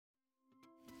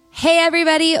Hey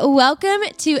everybody, welcome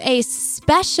to a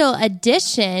special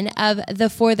edition of the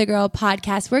For the Girl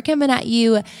podcast. We're coming at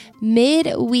you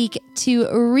midweek to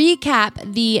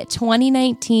recap the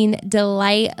 2019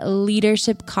 Delight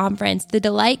Leadership Conference. The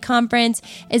Delight Conference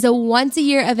is a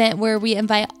once-a-year event where we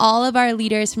invite all of our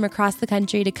leaders from across the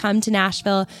country to come to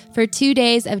Nashville for 2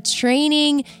 days of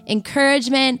training,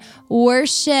 encouragement,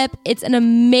 worship. It's an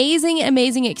amazing,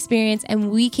 amazing experience, and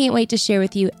we can't wait to share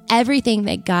with you everything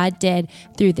that God did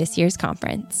through this year's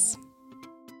conference.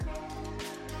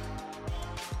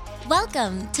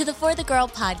 Welcome to the For the Girl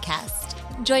podcast.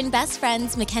 Join best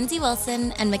friends Mackenzie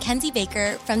Wilson and Mackenzie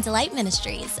Baker from Delight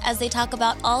Ministries as they talk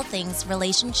about all things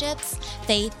relationships,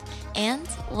 faith, and,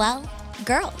 well,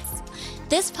 girls.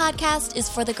 This podcast is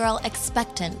for the girl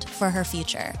expectant for her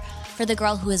future, for the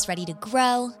girl who is ready to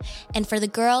grow, and for the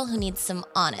girl who needs some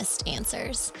honest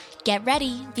answers. Get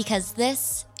ready, because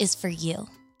this is for you.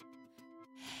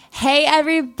 Hey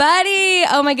everybody!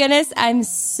 Oh my goodness, I'm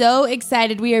so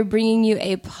excited. We are bringing you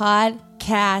a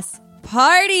podcast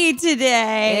party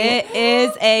today. It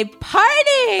is a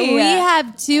party. We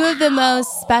have two of the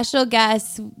most special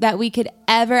guests that we could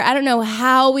ever. I don't know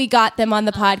how we got them on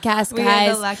the podcast, guys. We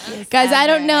are the luckiest guys, I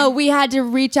don't ever. know. We had to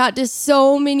reach out to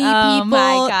so many people.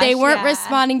 My gosh, they weren't yeah.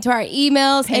 responding to our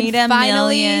emails. Paid and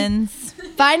millions.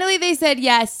 Finally, they said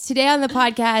yes. Today on the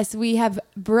podcast, we have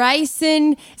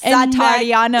Bryson and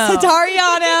Satariano.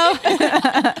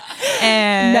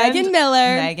 and Megan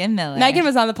Miller. Megan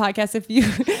was on the podcast a few.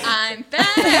 I'm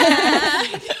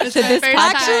back. So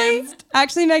this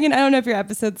Actually, Megan, I don't know if your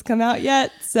episodes come out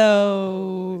yet,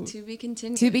 so To be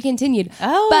continued. to be continued.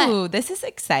 Oh, this is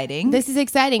exciting. This is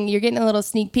exciting. You're getting a little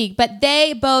sneak peek. But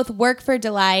they both work for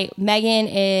Delight. Megan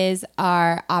is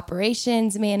our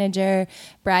operations manager.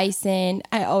 Bryson,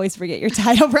 I always forget your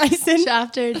title, Bryson.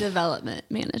 Chapter development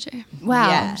manager. Wow,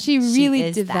 Yeah, she she really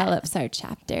is that. develops our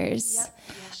chapters.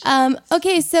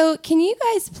 Okay, so can you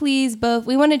guys please both,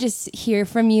 we want to just hear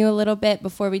from you a little bit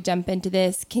before we jump into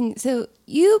this. So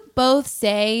you both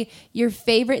say your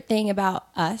favorite thing about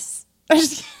us. Where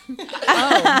do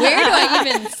I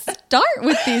even start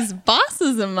with these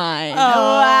bosses of mine?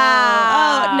 Oh,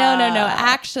 no.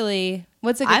 Actually,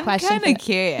 what's a good question? I'm kind of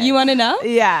curious. You want to know?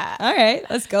 Yeah. All right,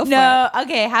 let's go for it. No,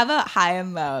 okay. How about high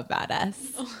and low about us?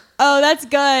 Oh, that's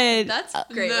good. That's a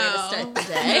great way to start the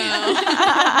day.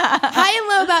 High and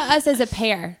low about us as a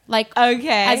pair. Like,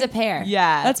 Okay. as a pair.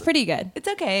 Yeah. That's pretty good. It's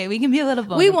okay. We can be a little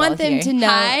vulnerable We want them here. to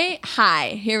know. Hi.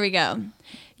 Here we go.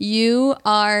 You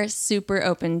are super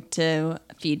open to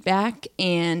feedback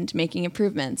and making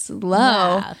improvements. Low.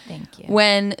 Wow, thank you.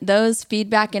 When those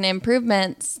feedback and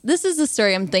improvements, this is the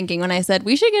story I'm thinking when I said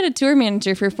we should get a tour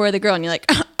manager for the girl, and you're like,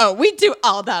 oh, we do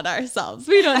all that ourselves.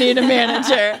 We don't need a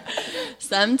manager.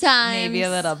 Sometimes Maybe a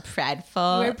little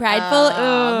prideful. We're prideful.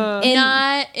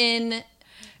 not in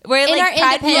We're in like our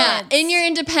prideful. independence. in your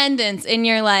independence, in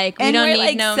your like, we And don't we're, need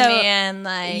like, no so- man.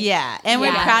 Like, Yeah, and we're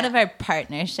Yeah. proud of our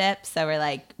partnership. So we're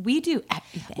like, we do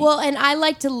everything. Well, and I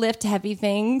like to lift heavy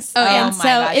things. Oh, yeah. And my so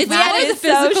gosh, if we Matt had is a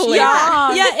physical so labor.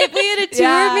 strong. if we had a tour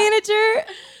Yeah.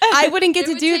 manager, I wouldn't get it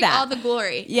to would do take that. all the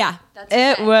glory. Yeah. That's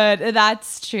It okay. would.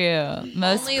 That's true.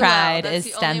 Most Only pride low. That's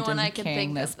is the only stemmed one in I can carrying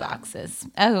think those of, though. boxes.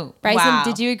 Oh, Bryson, wow.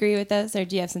 did you agree with those, or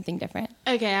do you have something different?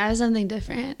 Okay, I have something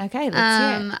different. Okay,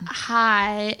 let's hear it.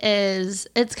 High is,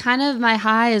 it's kind of, my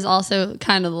high is also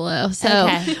kind of the low. So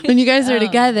Okay. when you guys are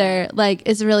together, like,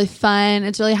 it's really fun.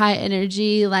 It's really high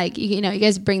energy. Like, you know, you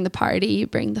guys bring the party, you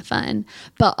bring the fun.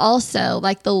 But also,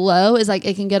 like, the low is like,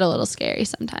 it can get a little scary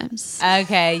sometimes.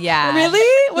 Okay, yeah.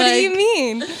 Really? What do Like- you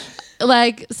mean?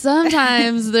 Like,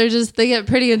 sometimes they get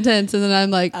pretty intense, and then I'm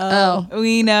like, oh.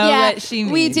 We know what she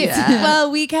means. We do. Yeah.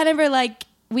 Well, we kind of are like,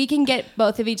 we can get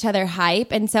both of each other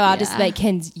hype. And so I'll just be Yeah. like,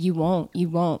 Kens, you won't.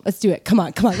 Let's do it. Come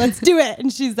on, let's do it.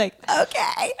 And she's like,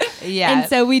 okay. Yeah. And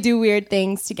so we do weird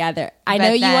things together. I But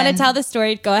know you want to then- tell the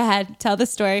story. Go ahead. Tell the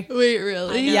story. Wait,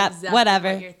 really? Yep,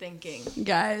 whatever. What you're thinking.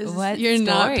 Guys, What you're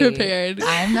not story? prepared.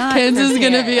 I'm not Kens is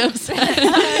going to be prepared. upset.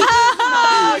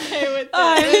 Okay with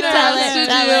Tell it. to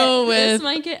Tell deal This with.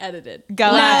 might get edited.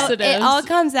 Go No, ahead. it all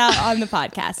comes out on the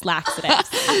podcast.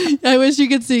 Laxatives. I wish you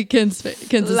could see Ken's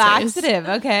face. Laxative.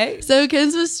 Okay. So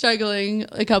Kens was struggling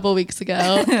a couple weeks ago,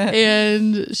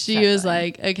 and she was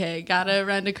like, "Okay, gotta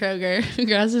run to Kroger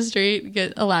across the street,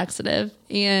 get a laxative."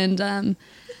 And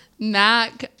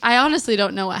Mac, I honestly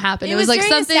don't know what happened. It It was was like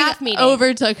during a something staff meeting.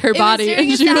 overtook her was body, during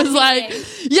and a she staff was like, meeting.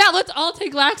 "Yeah, let's all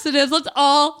take laxatives. Let's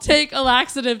all take a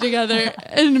laxative together."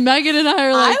 And Megan and I are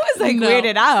I like, was like no.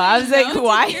 weirded out. I was like,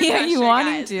 why Peer are you pressure,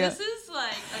 wanting guys. to? This is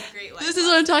like a great This is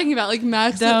what I'm talking about. Like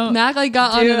Mac like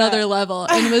got on another level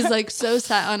and was like so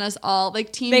set on us all,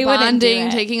 like team bonding,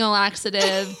 taking a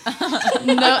laxative.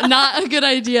 No, not a good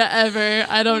idea ever.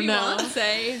 I don't know. Won't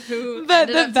say who, but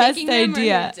ended the up best taking them or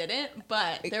idea. who didn't.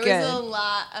 But there Good. was a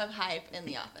lot of hype in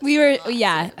the office. We were,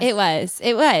 it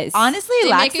was. Honestly, They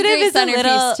make a laxative great is a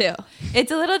little. centerpiece, too.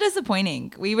 It's a little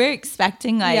disappointing. We were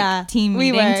expecting Yeah, team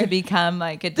we meeting were. to become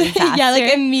like a disaster. Yeah,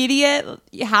 like immediate,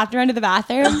 you have to run to the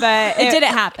bathroom, but it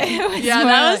didn't happen. Yeah,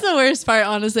 that was the worst part,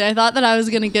 honestly. I thought that I was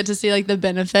going to get to see like the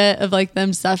benefit of like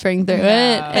them suffering through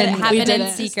it. But it And we happened in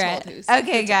didn't. secret.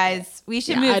 Okay, guys, we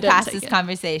should I move didn't past take this it.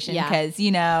 conversation Yeah.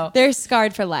 because They're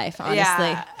scarred for life, honestly.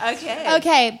 Yeah. Okay.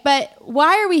 Okay, but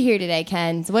why are we here today,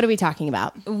 Ken? What are we talking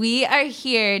about? We are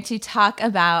here to talk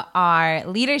about our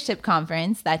leadership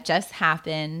conference that just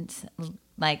happened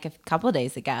like a couple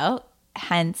days ago.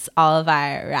 Hence all of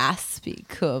our raspy,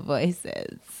 cool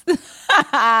voices.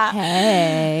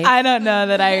 Hey. I don't know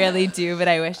that I really do, but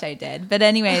I wish I did. But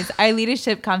anyways, our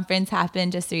leadership conference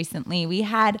happened just recently. We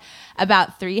had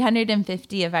about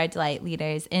 350 of our Delight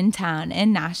leaders in town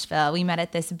in Nashville. We met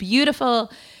at this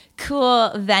beautiful,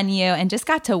 cool venue and just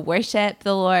got to worship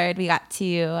the Lord. We got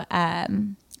to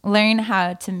learn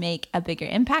how to make a bigger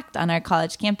impact on our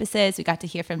college campuses. We got to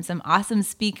hear from some awesome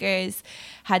speakers,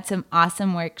 had some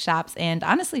awesome workshops, and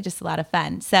honestly, just a lot of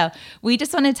fun. So we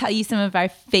just want to tell you some of our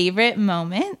favorite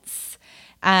moments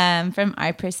from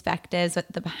our perspectives,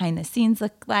 what the behind the scenes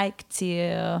look like,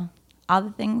 to all the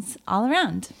things all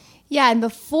around. Yeah, and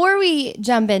before we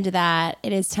jump into that,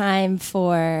 it is time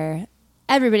for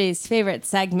everybody's favorite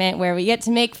segment where we get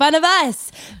to make fun of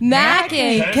us. Mac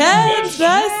and Ken's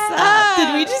us up.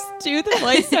 Did we just do the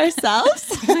voice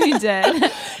ourselves? We did.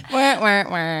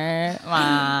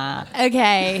 Wah.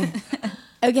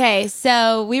 Okay,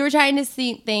 so we were trying to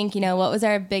think, what was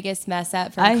our biggest mess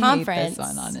up from I hate conference? this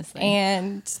one, honestly.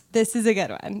 And this is a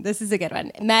good one.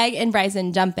 Meg and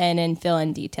Bryson jump in and fill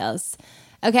in details.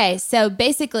 Okay, so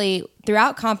basically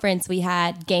throughout conference we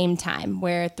had game time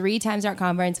where 3 times throughout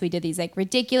conference we did these like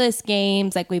ridiculous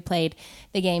games. Like we played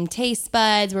the game Taste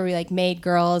Buds where we like made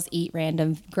girls eat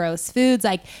random gross foods.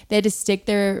 Like they had to stick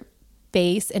their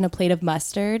face in a plate of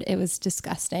mustard. It was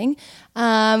disgusting.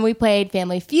 We played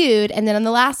Family Feud, and then on the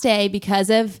last day,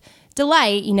 because of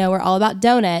Delight, we're all about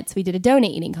donuts, we did a donut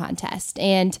eating contest.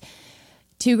 And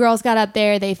 2 girls got up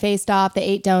there, they faced off, they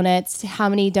ate donuts. How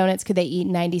many donuts could they eat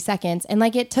in 90 seconds? And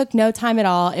like it took no time at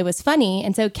all. It was funny.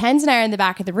 And so Ken's and I are in the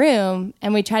back of the room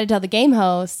and we try to tell the game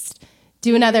host,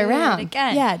 do another round.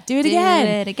 Again. Yeah, do it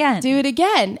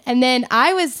again. And then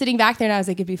I was sitting back there and I was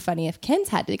like, it'd be funny if Ken's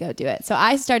had to go do it. So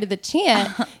I started the chant,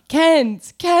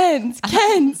 Ken's. I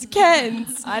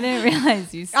didn't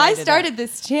realize you started I started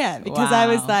this chant because I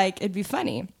was like, it'd be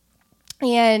funny.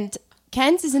 And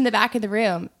Ken's is in the back of the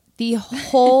room. The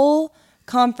whole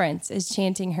conference is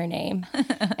chanting her name.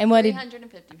 And what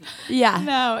 350 people. Yeah.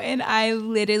 No, and I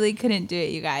literally couldn't do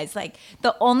it, you guys. Like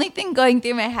the only thing going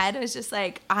through my head was just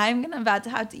like, I'm about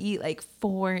to have to eat like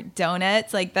 4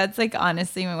 donuts. Like that's like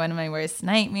honestly one of my worst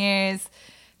nightmares.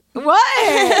 What?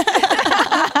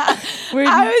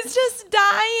 I was just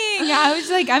dying. I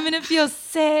was like, I'm gonna feel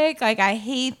sick. Like I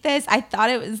hate this. I thought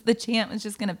the chant was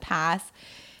just gonna pass.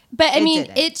 But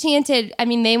didn't. it chanted,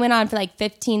 they went on for like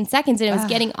 15 seconds and it was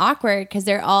getting awkward because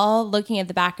they're all looking at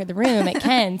the back of the room at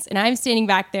Ken's and I'm standing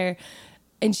back there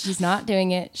and she's not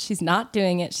doing it. So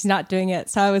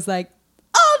I was like,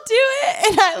 I'll do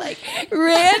it. And I like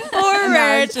ran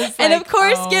forward and of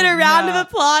course get a round of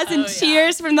applause and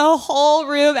cheers from the whole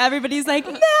room. Everybody's like,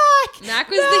 Mac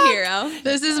was the hero.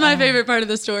 This is my favorite part of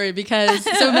the story because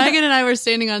so Megan and I were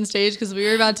standing on stage because we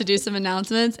were about to do some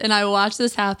announcements and I watched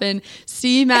this happen,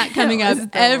 see Matt coming up.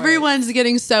 Everyone's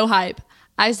getting so hype.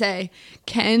 I say,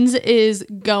 Ken's is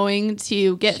going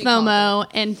to get FOMO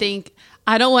and think,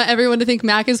 I don't want everyone to think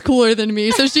Mac is cooler than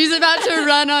me. So she's about to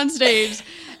run on stage.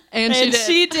 And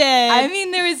she did. I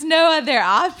mean, there was no other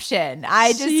option.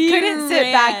 I just couldn't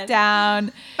sit back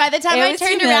down. By the time It I was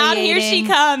turned around, here she humiliating.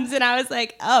 comes. And I was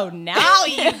like, oh, now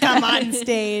you come on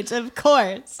stage, of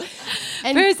course.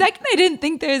 And For a second, I didn't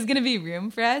think there was going to be room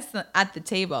for us at the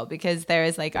table because there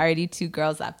was like already 2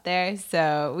 girls up there.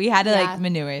 So we had to like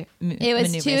maneuver. It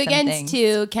was 2 against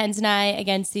 2, Ken's and I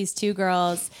against these 2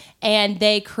 girls, and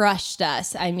they crushed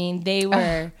us. They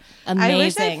were amazing. I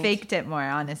wish I faked it more,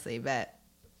 honestly, but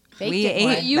we it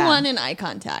more. ate You them. won in eye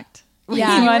contact.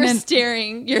 Yeah. You were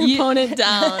staring your opponent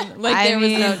down like there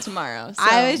was no tomorrow. So.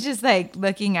 I was just like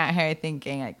looking at her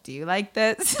thinking like, do you like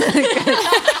this?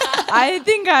 I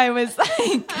think I was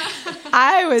like,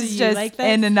 I was you just like this?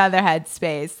 in another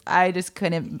headspace. I just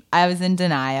couldn't. I was in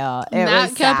denial. It Matt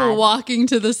was kept sad. walking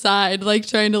to the side, like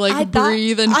trying to I thought-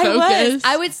 breathe and I focus. was.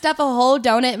 I would stuff a whole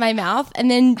donut in my mouth, and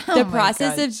then the my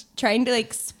process gosh. of trying to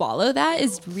like swallow that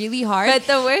is really hard. But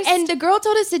the worst- and the girl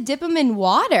told us to dip them in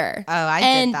water. Oh, I did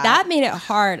and that. made it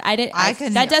hard. I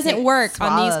couldn't that doesn't work on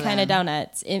swallow these kind of them.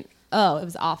 donuts. It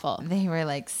was awful. They were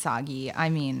like soggy. I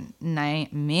mean,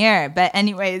 nightmare. But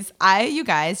anyways, you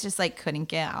guys just like couldn't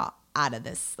get out of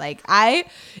this. Like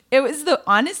it was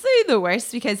honestly the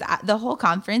worst because the whole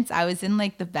conference I was in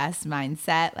like the best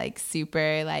mindset, like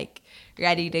super like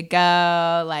ready to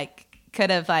go. Like could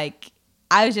have like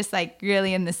I was just like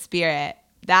really in the spirit.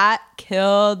 That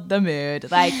killed the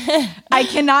mood. Like I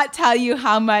cannot tell you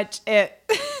how much it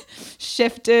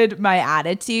shifted my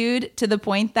attitude to the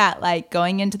point that like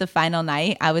going into the final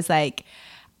night, I was like,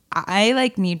 I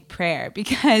like need prayer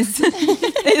because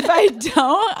if I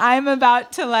don't, I'm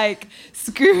about to like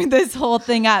screw this whole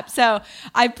thing up. So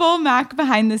I pull Mac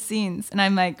behind the scenes and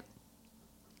I'm like,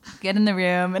 get in the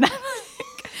room. And I'm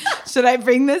like, should I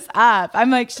bring this up? I'm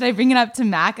like, should I bring it up to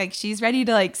Mac? Like she's ready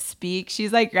to like speak.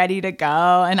 She's like ready to go.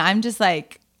 And I'm just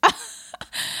like,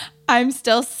 I'm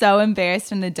still so embarrassed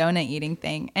from the donut eating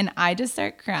thing. And I just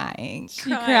start crying.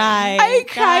 Cried. I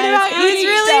cried about eating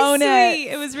donuts. sweet.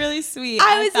 It was really sweet.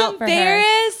 I was felt for her.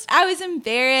 embarrassed. I was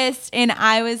embarrassed and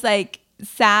I was like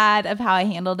sad of how I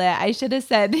handled it. I should have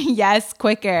said yes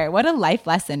quicker. What a life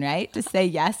lesson, right? To say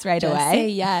yes right Just away. say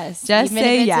yes. Just Even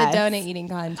say if it's yes. a donut eating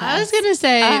contest. I was gonna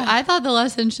say, I thought the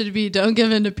lesson should be don't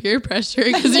give in to peer pressure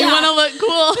because you want to look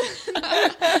cool.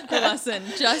 The lesson.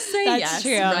 Just say That's yes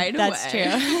true. right That's away.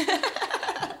 true.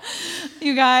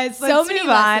 You guys, So let's many move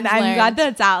on. lessons I'm learned. glad that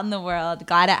it's out in the world.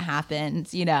 Glad it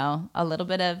happened. You know, a little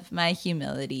bit of my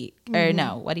humility. Or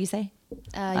no, what do you say?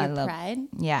 Your love- pride.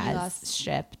 Yeah, You it's lost-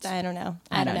 stripped. I don't know.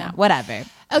 I don't know. Whatever.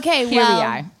 Okay, Here well, we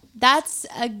are. that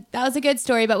was a good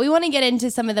story, but we want to get into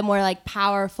some of the more like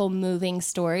powerful, moving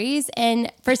stories.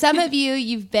 And for some of you,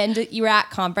 you were at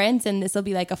conference, and this will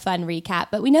be like a fun recap.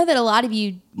 But we know that a lot of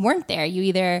you weren't there. You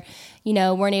either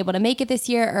weren't able to make it this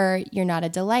year, or you're not a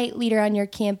Delight leader on your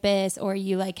campus, or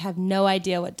you like have no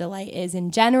idea what Delight is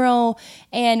in general.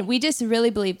 And we just really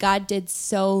believe God did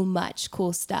so much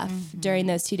cool stuff during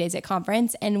those 2 days at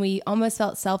conference. And we almost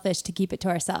felt selfish to keep it to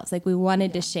ourselves. Like we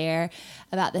wanted to share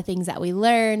about the things that we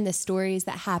learned, the stories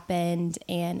that happened.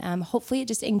 And hopefully it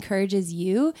just encourages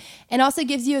you and also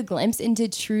gives you a glimpse into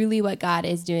truly what God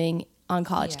is doing on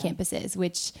college campuses,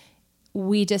 which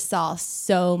we just saw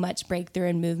so much breakthrough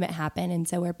and movement happen. And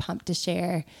so we're pumped to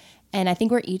share. And I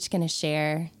think we're each going to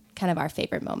share kind of our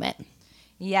favorite moment.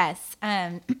 Yes. So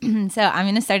I'm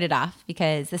going to start it off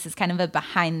because this is kind of a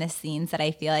behind the scenes that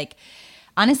I feel like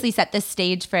honestly set the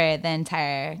stage for the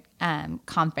entire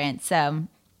conference. So,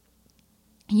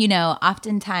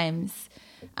 oftentimes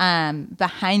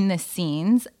behind the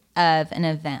scenes of an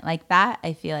event like that,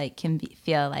 I feel like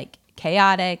feel like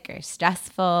chaotic or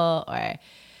stressful or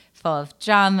full of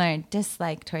drama or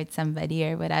dislike towards somebody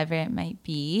or whatever it might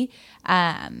be.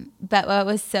 But what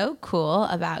was so cool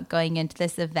about going into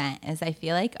this event is I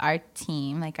feel like our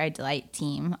team, like our Delight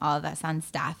team, all of us on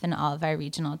staff and all of our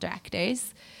regional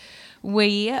directors,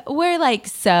 we were like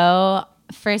so,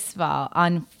 first of all,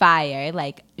 on fire,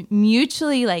 like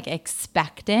mutually like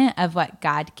expectant of what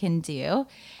God can do.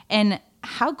 And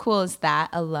how cool is that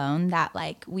alone that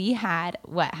like we had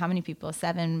how many people?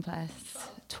 7 plus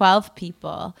 12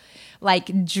 people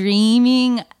like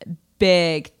dreaming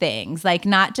big things, like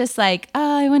not just like,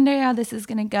 oh, I wonder how this is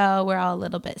going to go. We're all a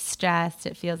little bit stressed.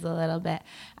 It feels a little bit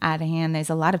out of hand. There's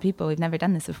a lot of people. We've never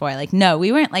done this before. Like, no,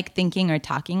 we weren't like thinking or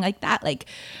talking like that. Like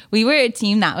we were a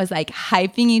team that was like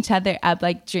hyping each other up,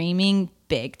 like dreaming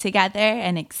big together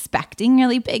and expecting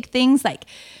really big things. Like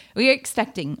we were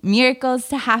expecting miracles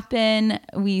to happen.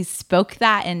 We spoke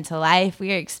that into life. We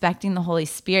were expecting the Holy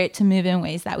Spirit to move in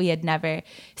ways that we had never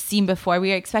seen before. We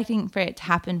were expecting for it to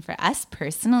happen for us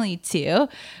personally too.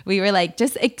 We were like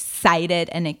just excited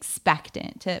and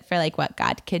expectant for like what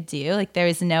God could do. Like there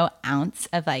was no ounce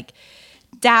of like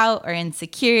doubt or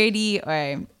insecurity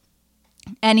or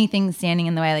anything standing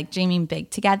in the way, like dreaming big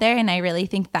together. And I really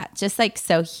think that's just like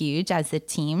so huge as a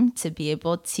team to be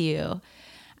able to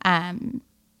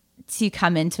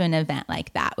come into an event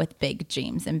like that with big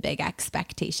dreams and big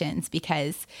expectations,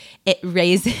 because it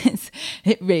raises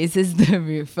the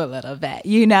roof a little bit,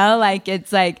 like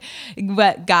it's like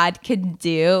what God could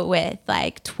do with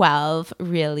like 12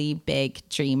 really big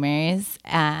dreamers,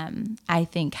 I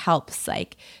think helps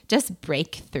like just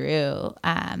break through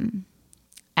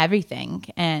everything.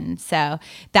 And so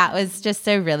that was just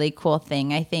a really cool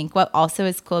thing. I think what also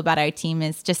is cool about our team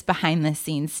is just behind the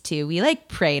scenes too. We like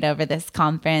prayed over this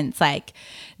conference like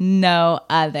no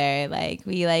other. Like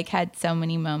we like had so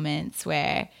many moments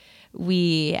where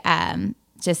we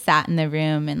just sat in the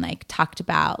room and like talked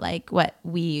about like what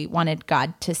we wanted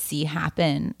God to see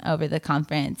happen over the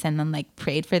conference, and then like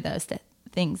prayed for those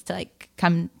things to like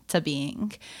come to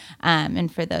being,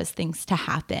 and for those things to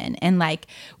happen. And like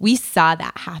we saw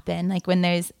that happen, like when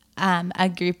there's a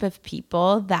group of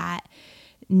people that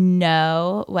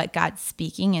know what God's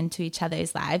speaking into each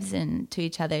other's lives and to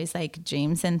each other's like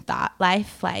dreams and thought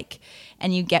life, like,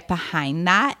 and you get behind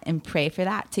that and pray for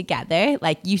that together,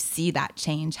 like you see that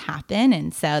change happen.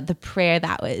 And so the prayer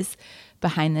that was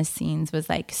behind the scenes was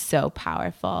like so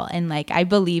powerful. And like I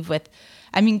believe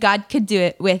God could do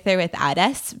it with or without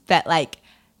us, but like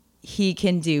he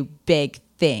can do big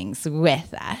things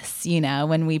with us, you know,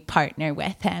 when we partner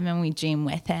with him and we dream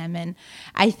with him. And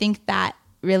I think that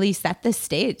really set the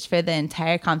stage for the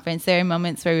entire conference. There were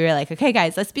moments where we were like, okay,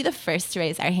 guys, let's be the first to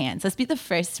raise our hands. Let's be the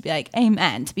first to be like,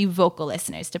 amen, to be vocal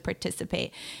listeners, to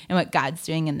participate in what God's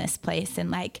doing in this place. And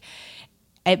like,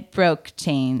 it broke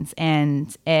chains,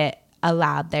 and it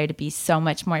allowed there to be so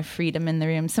much more freedom in the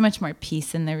room, so much more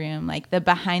peace in the room. Like the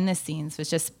behind the scenes was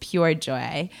just pure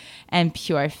joy and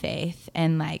pure faith.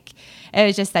 And like, it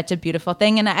was just such a beautiful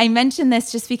thing. And I mentioned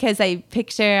this just because I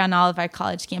picture on all of our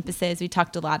college campuses, we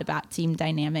talked a lot about team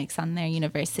dynamics on their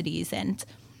universities. And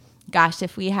gosh,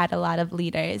 if we had a lot of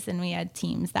leaders and we had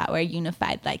teams that were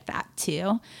unified like that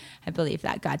too, I believe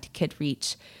that God could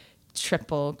reach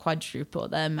triple, quadruple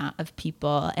the amount of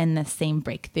people, and the same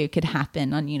breakthrough could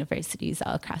happen on universities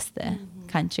all across the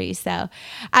country. So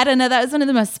I don't know, that was one of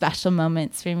the most special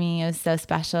moments for me. It was so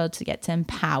special to get to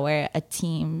empower a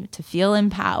team, to feel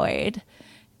empowered.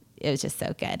 It was just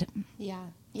so good.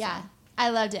 Yeah. I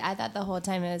loved it. I thought the whole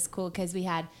time it was cool because we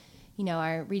had, you know,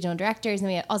 our regional directors, and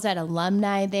we also had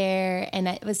alumni there, and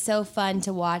it was so fun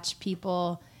to watch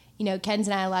people. You know, Ken's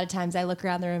and I, a lot of times I look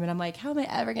around the room and I'm like, how am I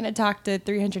ever going to talk to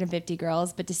 350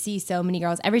 girls? But to see so many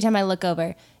girls, every time I look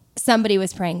over, somebody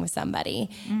was praying with somebody.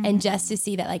 And just to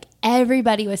see that like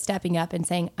everybody was stepping up and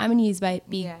saying, I'm going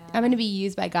to be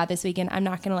used by God this weekend. I'm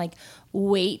not going to like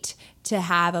wait to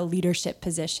have a leadership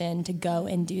position to go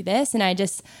and do this. And I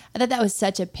thought that was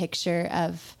such a picture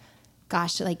of,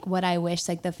 gosh, like what I wish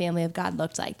like the family of God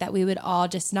looked like, that we would all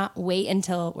just not wait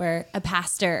until we're a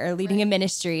pastor or leading a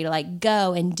ministry to like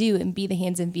go and do and be the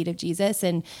hands and feet of Jesus.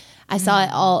 And I saw it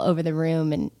all over the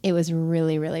room, and it was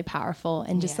really, really powerful.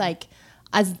 And just like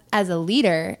as a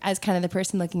leader, as kind of the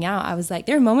person looking out, I was like,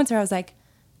 there were moments where I was like,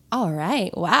 all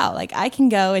right, wow, like I can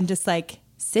go and just like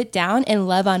sit down and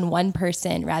love on one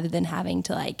person rather than having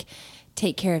to like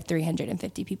take care of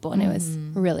 350 people. And it was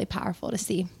really powerful to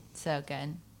see. So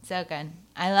good. So good.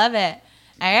 I love it.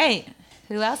 All right.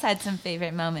 Who else had some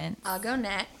favorite moments? I'll go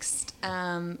next.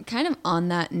 Kind of on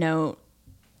that note,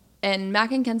 and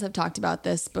Mac and Kens have talked about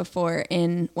this before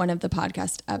in one of the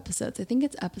podcast episodes. I think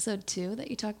it's episode 2 that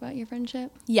you talk about your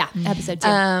friendship. Yeah, episode 2.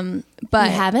 But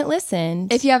if you haven't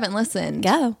listened, if you haven't listened,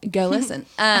 go listen.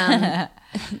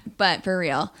 But for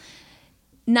real,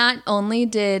 not only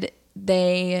did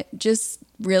they just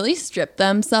really strip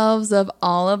themselves of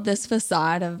all of this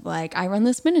facade of like, I run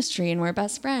this ministry and we're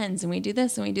best friends and we do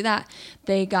this and we do that.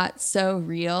 They got so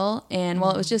real. And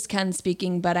well, it was just Ken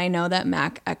speaking, but I know that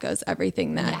Mac echoes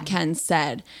everything that Ken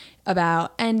said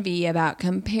about envy, about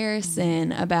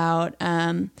comparison, about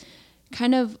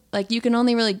kind of like you can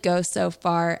only really go so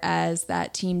far as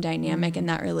that team dynamic and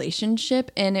that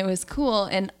relationship. And it was cool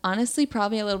and honestly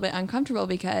probably a little bit uncomfortable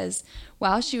because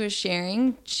while she was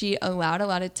sharing, she allowed a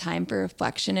lot of time for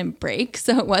reflection and break.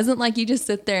 So it wasn't like you just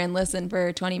sit there and listen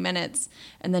for 20 minutes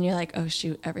and then you're like, oh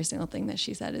shoot, every single thing that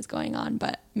she said is going on,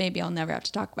 but maybe I'll never have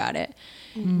to talk about it.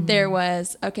 There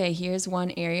was, okay, here's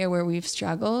one area where we've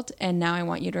struggled and now I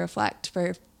want you to reflect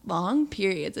for long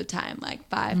periods of time, like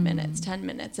 5 minutes, 10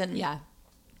 minutes. And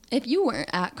if you weren't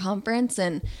at conference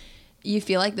and you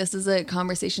feel like this is a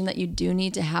conversation that you do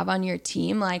need to have on your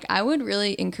team, like I would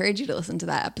really encourage you to listen to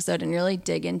that episode and really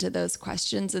dig into those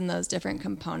questions and those different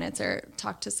components, or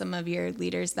talk to some of your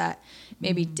leaders that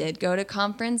maybe did go to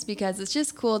conference, because it's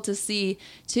just cool to see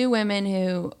 2 women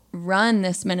who run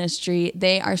this ministry.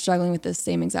 They are struggling with the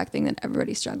same exact thing that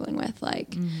everybody's struggling with.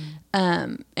 Like,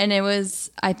 and it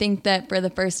was, I think that for the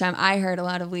first time I heard a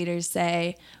lot of leaders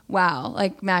say, wow,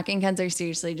 like Mac and Ken's are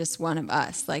seriously just one of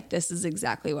us. Like this is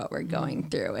exactly what we're going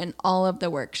through. And all of the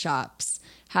workshops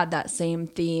had that same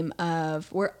theme of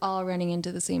we're all running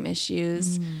into the same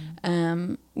issues.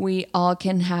 We all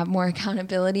can have more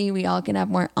accountability. We all can have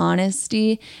more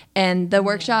honesty. And the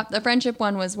workshop, the friendship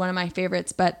one was one of my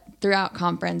favorites, but throughout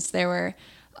conference, there were,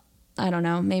 I don't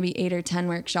know, maybe 8 or 10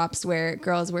 workshops where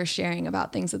girls were sharing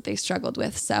about things that they struggled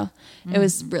with. So it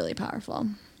was really powerful.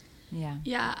 Yeah.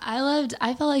 Yeah,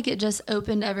 I felt like it just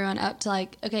opened everyone up to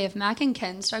like, okay, if Mac and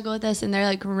Ken struggle with this and they're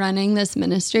like running this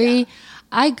ministry,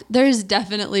 there's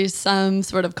definitely some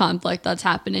sort of conflict that's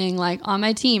happening like on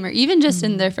my team or even just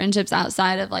in their friendships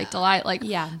outside of like Delight. Like,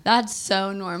 that's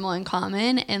so normal and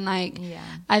common. And like,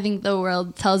 I think the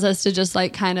world tells us to just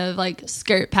like kind of like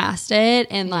skirt past it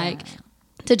and like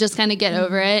to just kind of get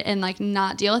over it and like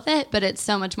not deal with it. But it's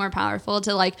so much more powerful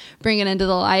to like bring it into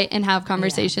the light and have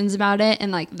conversations about it.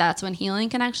 And like, that's when healing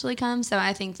can actually come. So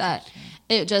I think that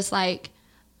it just like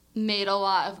made a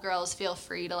lot of girls feel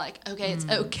free to like, okay, it's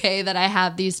okay that I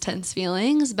have these tense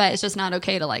feelings, but it's just not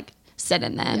okay to like sit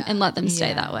in them and let them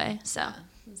stay that way. So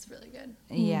It's really good.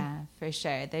 Yeah, for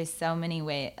sure. There's so many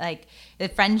ways. Like, the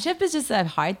friendship is just a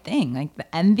hard thing. Like,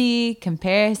 the envy,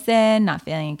 comparison, not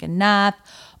feeling enough,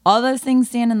 all those things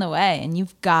stand in the way. And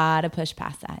you've got to push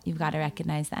past that. You've got to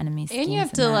recognize the enemy's And you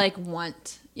have to like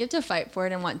you have to fight for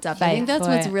it and want depth. I think that's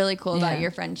what's really cool about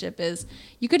your friendship is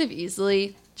you could have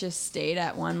easily just stayed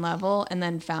at one level and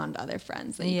then found other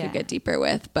friends that you could get deeper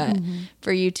with. But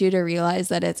for you two to realize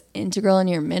that it's integral in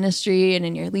your ministry and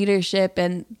in your leadership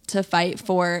and to fight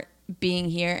for being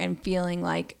here and feeling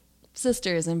like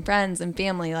sisters and friends and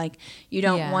family, like you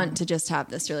don't want to just have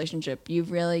this relationship.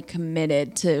 You've really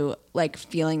committed to like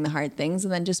feeling the hard things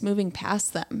and then just moving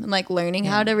past them and like learning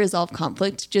how to resolve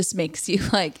conflict just makes you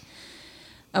like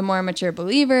a more mature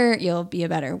believer. You'll be a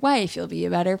better wife. You'll be a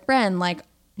better friend, like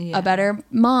a better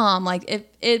mom. Like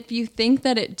if you think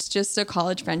that it's just a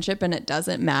college friendship and it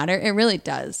doesn't matter, it really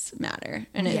does matter.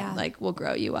 And it like will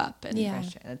grow you up. And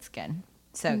For sure. That's good.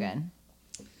 So good.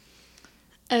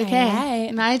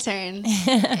 okay, my turn.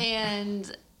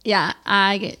 And yeah,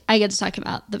 I get to talk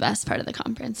about the best part of the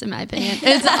conference, in my opinion.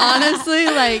 It's honestly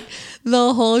like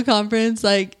the whole conference,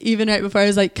 like even right before I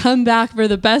was like, come back for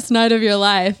the best night of your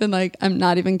life. And like, I'm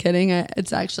not even kidding.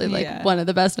 It's actually like one of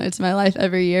the best nights of my life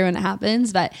every year when it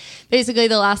happens. But basically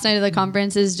the last night of the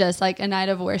conference is just like a night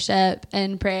of worship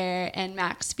and prayer, and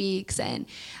Max speaks, and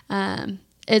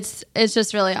it's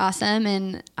just really awesome.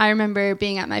 And I remember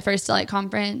being at my first Delight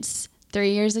conference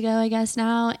 3 years ago, I guess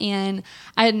now. And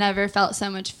I had never felt so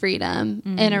much freedom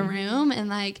in a room and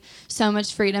like so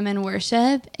much freedom in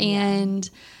worship. And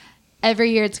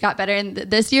every year it's got better. And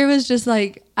this year was just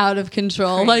like out of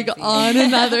control, like on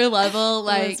another level.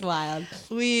 Like It's wild.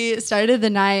 we started the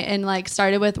night and like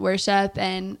started with worship,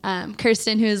 and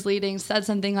Kirsten, who is leading, said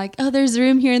something like, oh, there's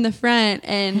room here in the front.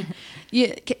 And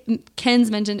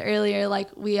Ken's mentioned earlier, like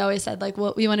we always said, like,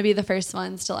 well, we want to be the first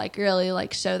ones to like really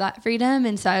like show that freedom.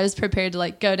 And so I was prepared to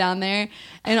like go down there,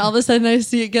 and all of a sudden I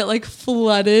see it get like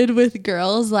flooded with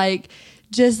girls, like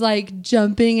just like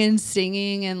jumping and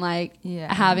singing and like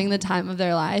having the time of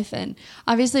their life. And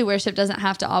obviously worship doesn't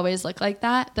have to always look like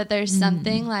that, but there's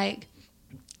something like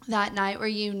that night where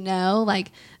you know,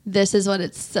 like this is what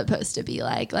it's supposed to be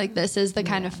like this is the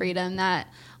kind of freedom that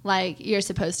like you're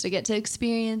supposed to get to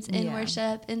experience in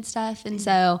worship and stuff. And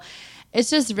so it's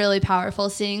just really powerful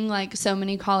seeing like so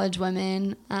many college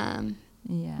women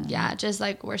just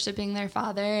like worshiping their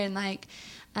Father. And like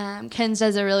Ken's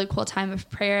does a really cool time of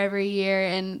prayer every year,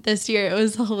 and this year it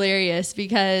was hilarious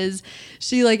because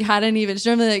she like she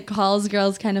normally like calls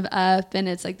girls kind of up, and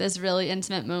it's like this really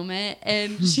intimate moment,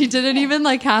 and she didn't even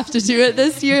like have to do it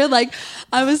this year. Like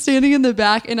I was standing in the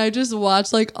back and I just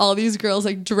watched like all these girls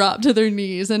like drop to their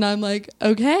knees, and I'm like,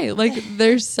 okay, like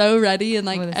they're so ready, and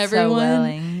like everyone so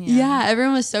willing.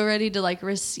 Everyone was so ready to like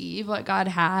receive what God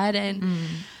had. And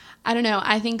I don't know.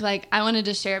 I think like I wanted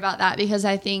to share about that because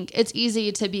I think it's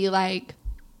easy to be like,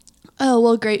 oh,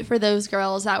 well, great for those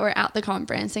girls that were at the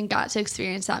conference and got to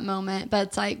experience that moment. But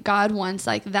it's like God wants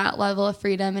like that level of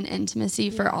freedom and intimacy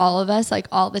for all of us, like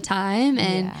all the time.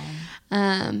 And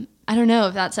I don't know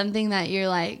if that's something that you're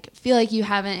like, feel like you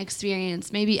haven't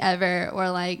experienced maybe ever, or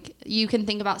like you can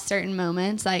think about certain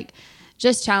moments, like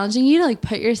just challenging you to like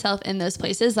put yourself in those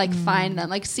places, like find them,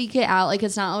 like seek it out. Like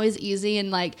it's not always easy. And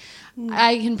like,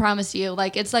 I can promise you,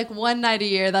 like it's like one night a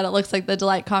year that it looks like the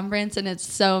Delight conference, and it's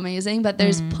so amazing, but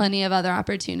there's plenty of other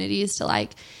opportunities to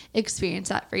like experience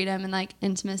that freedom and like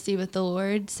intimacy with the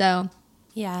Lord. So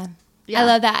I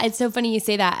love that. It's so funny you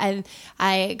say that.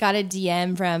 I got a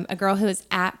DM from a girl who was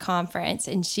at conference,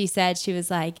 and she said, she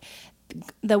was like,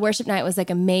 the worship night was like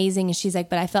amazing. And she's like,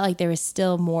 but I felt like there was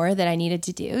still more that I needed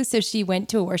to do. So she went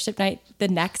to a worship night the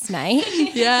next night.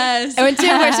 Yes. I went to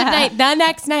a worship night the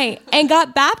next night and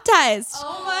got baptized.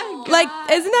 Oh my God.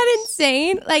 Like, isn't that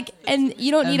insane? Like, and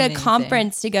you don't need a Amazing.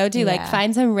 conference to go to. Like, Yeah.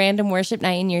 find some random worship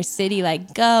night in your city.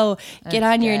 Like, go get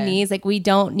on your good. knees. Like, we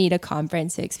don't need a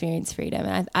conference to experience freedom.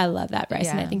 And I love that,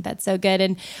 Bryson. Yeah. I think that's so good.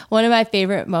 And one of my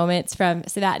favorite moments from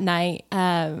that night,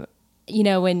 you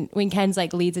know, when Ken's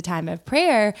like leads a time of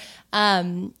prayer,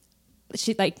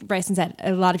 she, like Bryson said,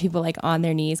 a lot of people like on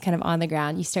their knees, kind of on the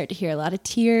ground. You start to hear a lot of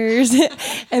tears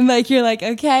and like, you're like,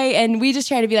 okay. And we just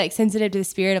try to be like sensitive to the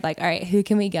spirit of like, all right, who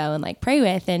can we go and like pray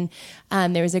with? And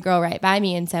there was a girl right by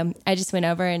me. And so I just went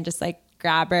over and just like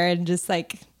grab her and just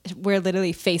like, we're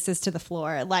literally faces to the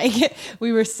floor. Like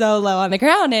we were so low on the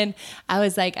ground. And I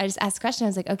was like, I just asked a question. I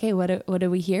was like, okay, what are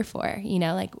we here for? You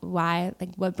know, like why,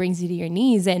 like what brings you to your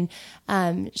knees? And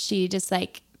she just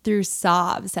like through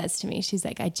sobs says to me, she's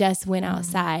like, I just went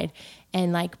outside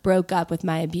and like broke up with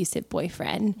my abusive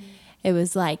boyfriend. It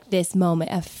was like this moment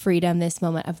of freedom, this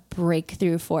moment of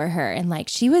breakthrough for her. And like,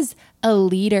 she was a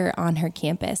leader on her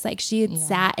campus. Like she had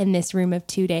sat in this room of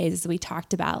 2 days, as we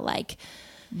talked about, like,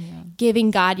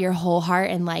 giving God your whole heart.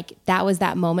 And like, that was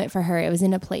that moment for her. It was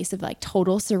in a place of like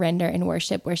total surrender and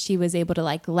worship where she was able to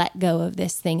like let go of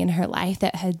this thing in her life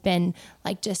that had been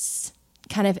like just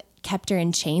kind of kept her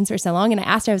in chains for so long. And I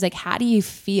asked her, I was like, how do you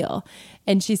feel?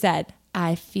 And she said,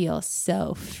 I feel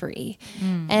so free.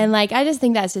 And like, I just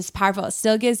think that's just powerful. It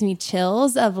still gives me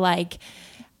chills of like,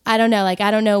 I don't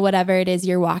know whatever it is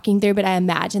you're walking through, but I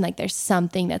imagine like there's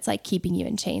something that's like keeping you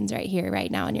in chains right here, right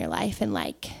now in your life. And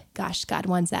like, gosh, God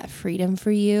wants that freedom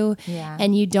for you. Yeah.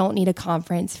 And you don't need a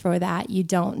conference for that. You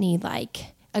don't need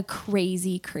like a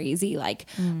crazy, like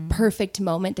perfect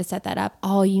moment to set that up.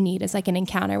 All you need is like an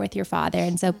encounter with your Father.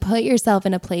 And so put yourself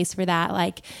in a place for that.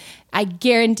 Like, I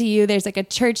guarantee you there's like a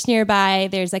church nearby.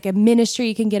 There's like a ministry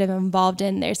you can get involved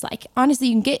in. There's like, honestly,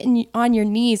 you can get on your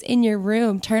knees in your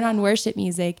room, turn on worship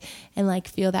music and like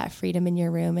feel that freedom in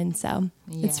your room. And so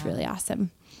it's really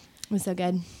awesome. It was so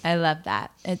good. I love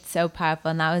that. It's so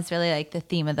powerful. And that was really like the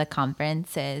theme of the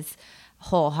conference is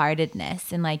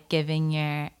wholeheartedness and like giving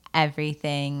your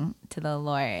everything to the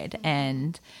Lord.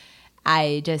 And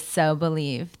I just so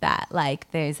believe that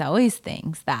like there's always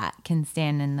things that can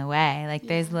stand in the way. Like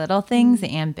there's little things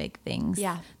and big things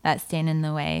that stand in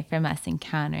the way from us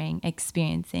encountering,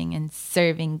 experiencing, and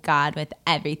serving God with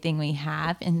everything we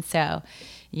have. And so,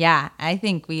 yeah, I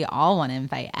think we all want to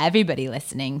invite everybody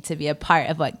listening to be a part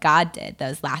of what God did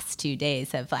those last 2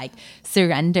 days of like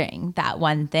surrendering that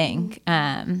one thing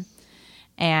and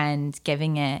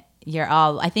giving it your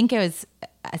all. I think it was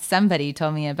somebody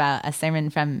told me about a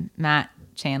sermon from Matt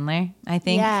Chandler, I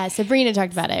think. Yeah, Sabrina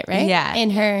talked about it, right? Yeah.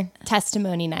 In her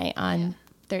testimony night on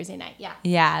Thursday night. Yeah.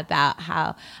 Yeah, about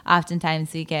how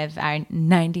oftentimes we give our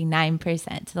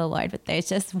 99% to the Lord, but there's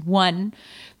just 1%.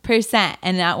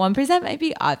 And that 1% might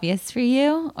be obvious for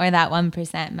you, or that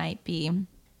 1% might be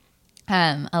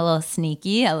a little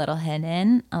sneaky, a little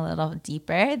hidden, a little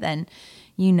deeper than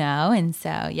you know. And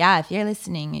so, yeah, if you're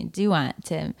listening,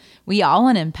 we all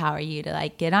want to empower you to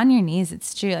like get on your knees.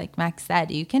 It's true. Like Max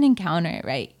said, you can encounter it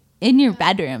right in your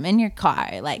bedroom, in your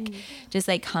car, like just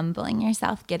like humbling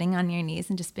yourself, getting on your knees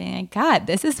and just being like, God,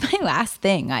 this is my last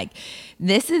thing. Like,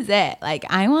 this is it. Like,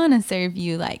 I want to serve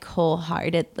you like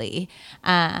wholeheartedly.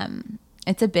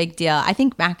 It's a big deal. I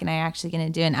think Mac and I are actually going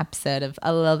to do an episode of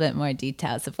a little bit more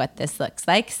details of what this looks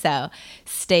like. So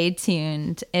stay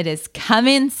tuned. It is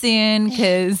coming soon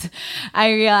because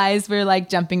I realize we're like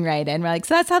jumping right in. We're like,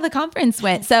 so that's how the conference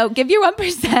went. So give your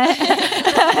 1%.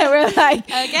 We're like,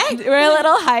 okay, we're a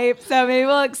little hyped. So maybe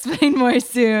we'll explain more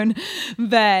soon.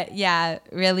 But yeah,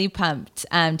 really pumped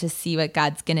to see what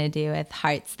God's going to do with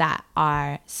hearts that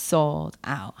are sold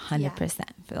out 100%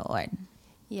 for the Lord.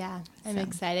 Yeah, I'm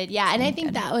excited. Yeah, and I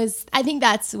think that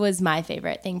was my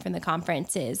favorite thing from the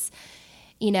conference is,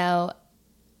 you know,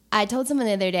 I told someone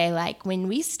the other day, like when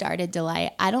we started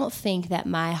Delight, I don't think that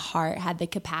my heart had the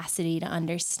capacity to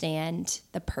understand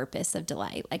the purpose of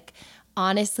Delight. Like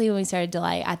honestly, when we started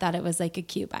Delight, I thought it was like a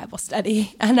cute Bible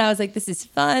study. And I was like, this is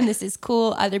fun. This is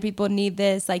cool. Other people need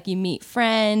this. Like you meet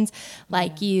friends,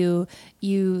 like you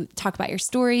talk about your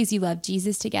stories, you love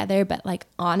Jesus together. But like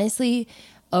honestly,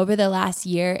 over the last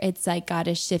year, it's like God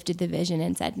has shifted the vision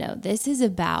and said, no, this is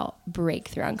about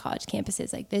breakthrough on college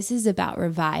campuses. Like this is about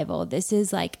revival. This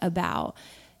is like about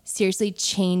seriously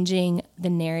changing the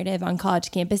narrative on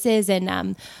college campuses.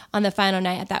 And on the final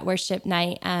night at that worship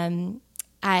night,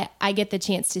 I get the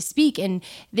chance to speak. And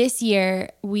this year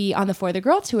on the For the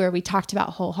Girl tour, we talked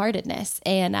about wholeheartedness.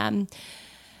 And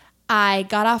I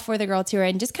got off For the Girl tour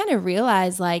and just kind of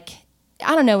realized, like,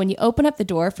 I don't know, when you open up the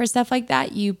door for stuff like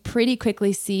that, you pretty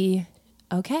quickly see,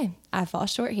 okay, I fall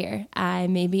short here. I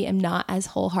maybe am not as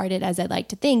wholehearted as I'd like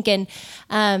to think. And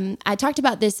I talked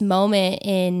about this moment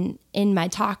in my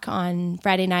talk on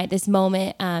Friday night, this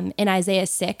moment in Isaiah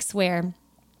 6 where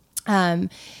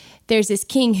there's this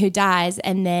king who dies,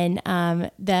 and then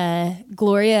the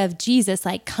Gloria of Jesus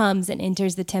like comes and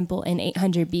enters the temple in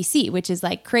 800 BC, which is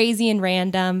like crazy and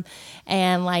random,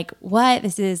 and like, what?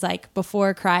 This is like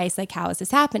before Christ. Like, how is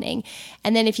this happening?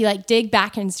 And then if you like dig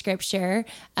back in scripture,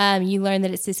 you learn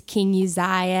that it's this King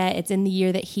Uzziah. It's in the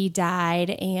year that he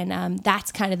died, and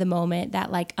that's kind of the moment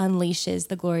that like unleashes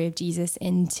the glory of Jesus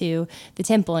into the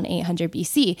temple in 800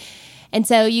 BC. And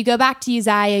so you go back to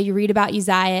Uzziah, you read about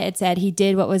Uzziah. It said he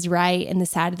did what was right in the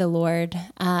sight of the Lord.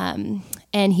 And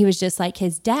he was just like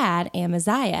his dad,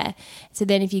 Amaziah. So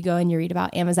then if you go and you read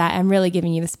about Amaziah, I'm really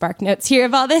giving you the spark notes here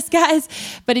of all this, guys.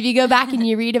 But if you go back and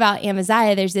you read about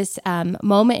Amaziah, there's this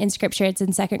moment in scripture. It's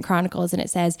in 2 Chronicles, and it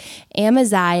says,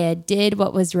 Amaziah did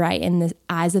what was right in the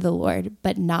eyes of the Lord,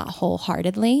 but not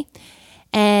wholeheartedly.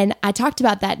 And I talked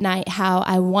about that night how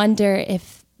I wonder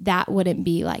if that wouldn't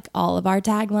be like all of our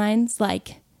taglines.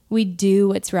 Like, we do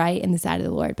what's right in the sight of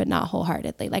the Lord, but not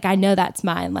wholeheartedly. Like, I know that's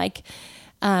mine. Like,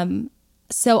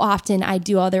 so often I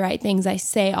do all the right things. I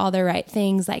say all the right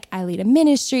things. Like, I lead a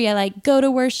ministry. I like go to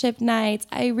worship nights.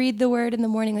 I read the word in the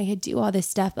morning. Like, I do all this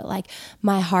stuff, but like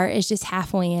my heart is just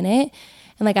halfway in it.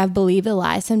 And like, I've believed a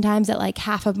lie sometimes that like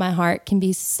half of my heart can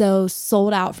be so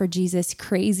sold out for Jesus,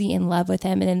 crazy in love with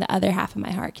him. And then the other half of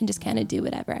my heart can just kind of do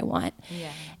whatever I want.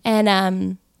 Yeah.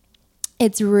 And,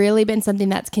 it's really been something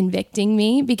that's convicting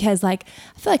me because like,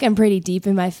 I feel like I'm pretty deep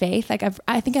in my faith. Like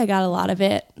I think I got a lot of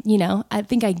it, you know, I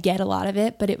think I get a lot of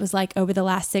it, but it was like over the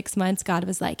last 6 months, God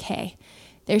was like, hey,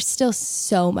 there's still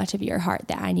so much of your heart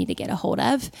that I need to get a hold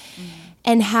of.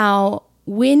 And how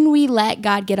when we let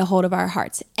God get a hold of our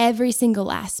hearts, every single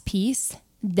last piece,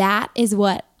 that is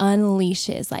what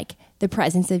unleashes like the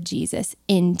presence of Jesus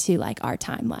into like our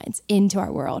timelines, into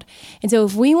our world. And so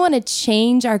if we want to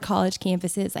change our college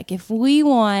campuses, like if we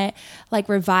want like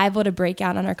revival to break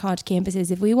out on our college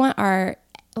campuses, if we want our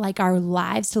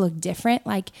lives to look different,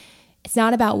 like it's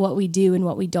not about what we do and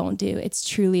what we don't do. It's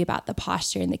truly about the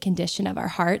posture and the condition of our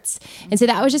hearts. And so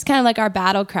that was just kind of like our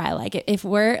battle cry. Like if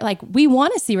we're like, we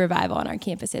want to see revival on our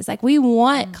campuses. Like we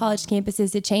want college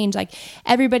campuses to change. Like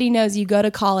everybody knows you go to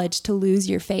college to lose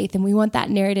your faith. And we want that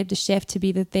narrative to shift to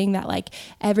be the thing that like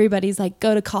everybody's like,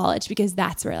 go to college because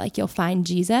that's where like you'll find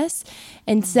Jesus.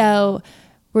 And so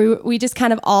we just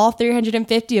kind of all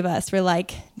 350 of us were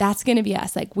like, that's going to be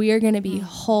us. Like we are going to be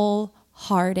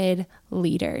wholehearted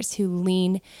leaders who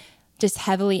lean just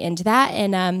heavily into that.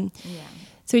 And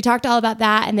so we talked all about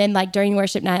that. And then like during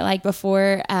worship night, like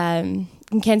before Ken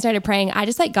started praying, I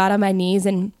just like got on my knees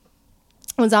and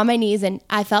was on my knees. And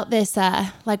I felt this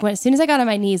like as soon as I got on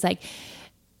my knees, like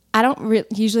I don't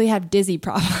usually have dizzy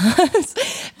problems,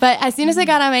 but as soon as I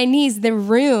got on my knees, the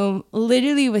room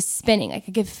literally was spinning. Like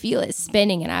I could feel it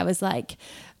spinning. And I was like,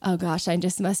 oh gosh, I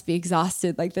just must be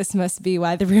exhausted. Like this must be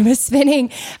why the room is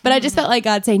spinning. But I just felt like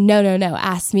God saying, no,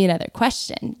 ask me another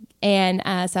question. And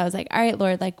so I was like, all right,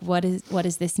 Lord, like what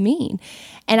does this mean?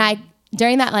 And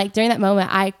during that moment,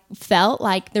 I felt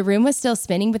like the room was still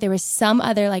spinning, but there was some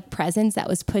other like presence that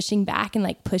was pushing back and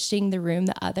like pushing the room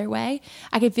the other way.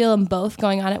 I could feel them both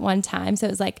going on at one time. So it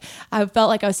was like, I felt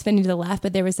like I was spinning to the left,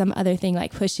 but there was some other thing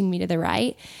like pushing me to the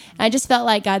right. And I just felt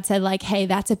like God said like, hey,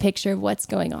 that's a picture of what's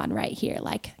going on right here.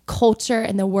 Like culture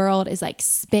and the world is like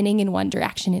spinning in one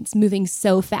direction. It's moving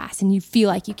so fast and you feel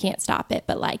like you can't stop it.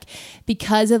 But like,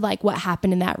 because of like what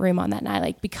happened in that room on that night,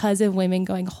 like because of women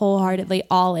going wholeheartedly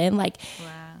all in, like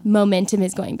momentum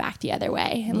is going back the other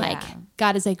way. And like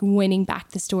God is like winning back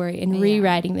the story and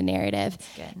rewriting the narrative.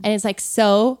 And it's like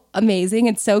so amazing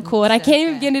and so cool. And I can't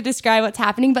even begin to describe what's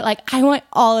happening, but like I want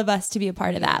all of us to be a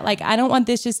part of that. Like I don't want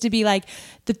this just to be like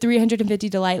the 350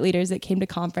 Delight leaders that came to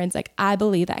conference. Like I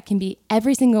believe that can be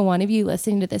every single one of you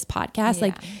listening to this podcast.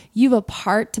 Like you have a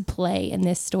part to play in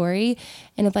this story.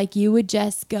 And if like you would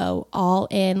just go all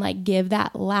in, like give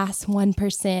that last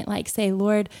 1%, like say,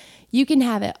 Lord, you can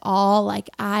have it all. Like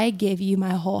I give you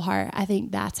my whole heart. I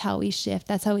think that's how we shift.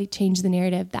 That's how we change the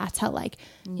narrative. That's how like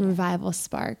revival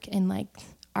spark and like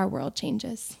our world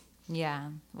changes. Yeah.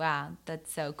 Wow.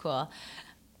 That's so cool.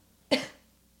 Cool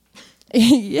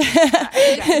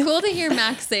to hear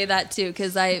Max say that too.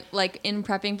 Cause I like in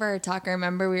prepping for our talk, I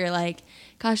remember we were like,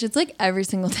 gosh, it's like every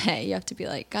single day you have to be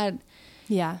like, God,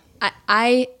 yeah,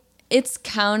 it's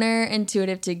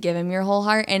counterintuitive to give him your whole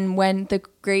heart. And when the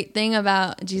great thing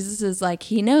about Jesus is like,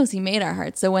 he knows he made our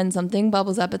hearts. So when something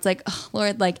bubbles up, it's like, oh,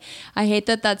 Lord, like, I hate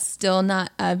that that's still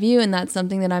not of you. And that's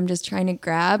something that I'm just trying to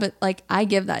grab. But like, I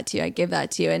give that to you. I give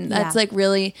that to you. And that's like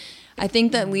really, I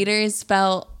think that leaders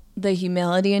felt the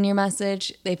humility in your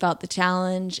message. They felt the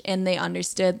challenge, and they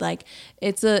understood like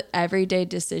it's a everyday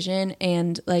decision,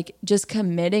 and like just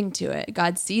committing to it.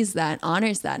 God sees that,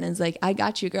 honors that, and is like, I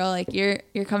got you, girl. Like you're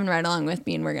coming right along with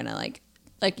me, and we're gonna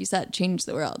like you said, change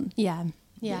the world. Yeah.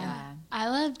 I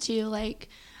love to, like,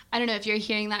 I don't know if you're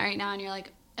hearing that right now and you're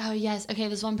like, oh yes, okay,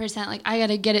 this 1%, like I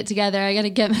gotta get it together. I gotta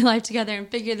get my life together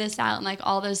and figure this out and like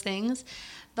all those things.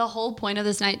 The whole point of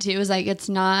this night too is like, it's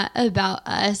not about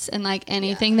us and like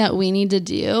anything that we need to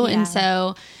do. Yeah. And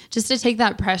so just to take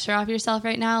that pressure off yourself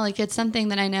right now, like it's something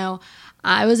that I know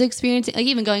I was experiencing, like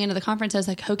even going into the conference, I was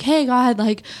like, okay, God,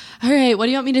 like, all right, what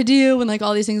do you want me to do? And like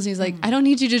all these things. And he's like, I don't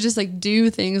need you to just like do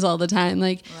things all the time.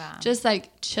 Like just like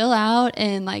chill out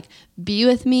and like be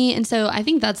with me. And so I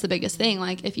think that's the biggest thing.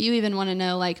 Like if you even want to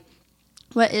know like,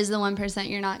 what is the 1%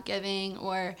 you're not giving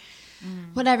or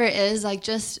whatever it is, like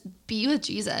just be with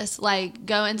Jesus, like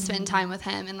go and spend time with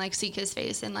him and like seek his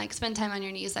face and like spend time on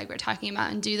your knees like we're talking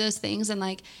about and do those things. And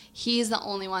like he's the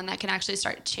only one that can actually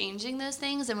start changing those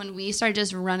things. And when we start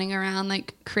just running around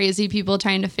like crazy people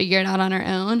trying to figure it out on our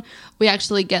own, we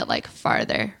actually get like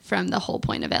farther from the whole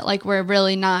point of it. Like we're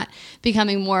really not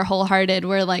becoming more wholehearted.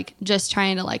 We're like just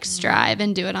trying to like strive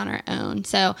and do it on our own.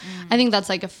 So I think that's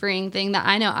like a freeing thing that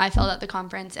I know I felt at the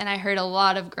conference. And I heard a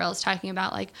lot of girls talking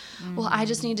about like, well, I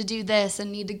just need to do this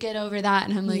and need to get over that.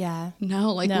 And I'm like,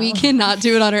 no, like we cannot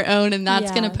do it on our own. And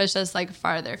that's going to push us like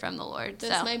farther from the Lord.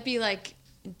 This might be like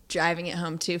driving it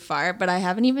home too far, but I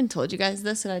haven't even told you guys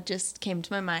this, and it just came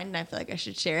to my mind and I feel like I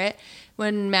should share it.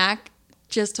 When Mac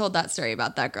just told that story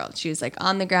about that girl, she was like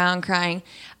on the ground crying.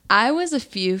 I was a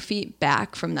few feet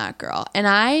back from that girl, and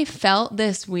I felt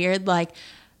this weird, like,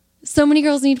 so many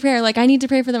girls need prayer. Like, I need to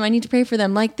pray for them. I need to pray for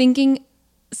them. Like, thinking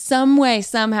some way,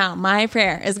 somehow, my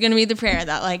prayer is going to be the prayer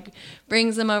that, like,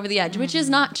 brings them over the edge, which is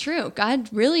not true. God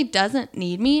really doesn't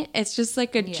need me. It's just,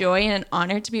 like, a joy and an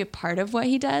honor to be a part of what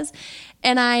he does.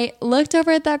 And I looked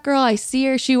over at that girl. I see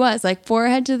her. She was, like,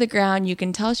 forehead to the ground. You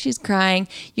can tell she's crying.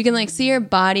 You can, like, see her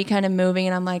body kind of moving.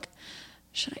 And I'm like,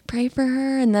 should I pray for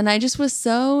her? And then I just was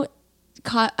so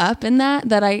caught up in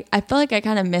that I felt like I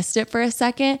kind of missed it for a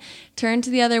second, turned to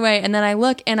the other way, and then I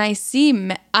look and I see,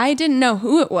 I didn't know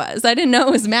who it was. I didn't know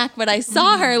it was Mac, but I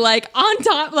saw her like on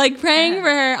top, like praying for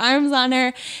her, arms on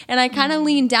her, and I kind of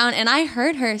leaned down and I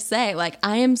heard her say, like,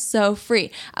 I am so free.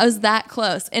 I was that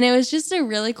close. And it was just a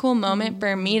really cool moment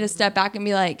for me to step back and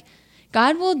be like,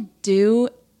 God will do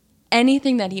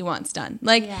anything that he wants done.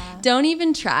 Like, don't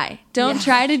even try. Don't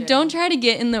try to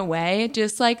get in the way.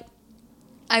 Just like,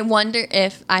 I wonder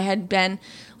if I had been,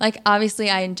 like, obviously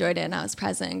I enjoyed it and I was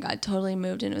present and God totally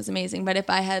moved and it was amazing. But if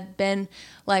I had been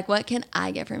like, what can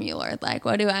I get from you, Lord? Like,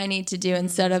 what do I need to do,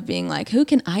 instead of being like, who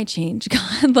can I change,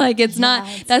 God? Like, it's not,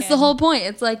 that's good. The whole point.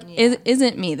 It's like, it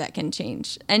isn't me that can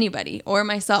change anybody or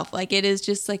myself. Like, it is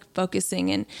just like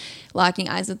focusing and locking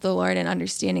eyes with the Lord and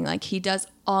understanding like he does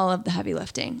all of the heavy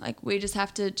lifting. Like, we just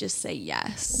have to just say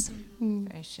yes.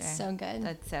 For sure. So good.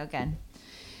 That's so good.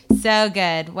 So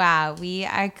good. Wow. We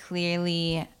are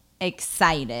clearly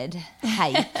excited,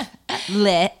 hype,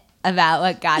 lit about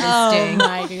what God is doing. Oh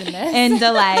my goodness. And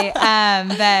delight.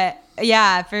 But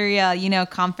yeah, for real, you know,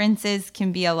 conferences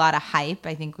can be a lot of hype.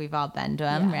 I think we've all been to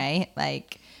them, right?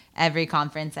 Like every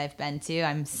conference I've been to,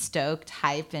 I'm stoked,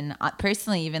 hype. And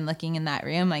personally, even looking in that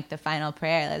room, like the final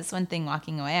prayer, that's one thing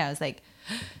walking away. I was like,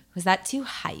 was that too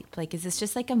hype? Like, is this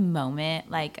just like a moment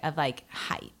like of like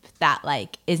hype that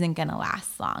like isn't gonna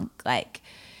last long? Like,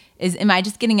 am I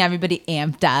just getting everybody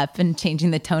amped up and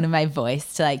changing the tone of my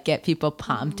voice to like get people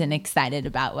pumped and excited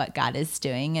about what God is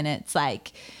doing? And it's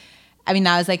like, I mean,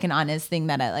 that was like an honest thing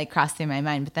that like crossed through my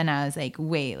mind. But then I was like,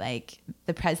 wait, like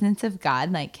the presence of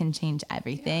God like can change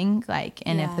everything. Like,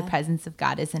 and if the presence of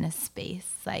God is in a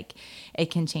space, like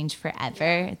it can change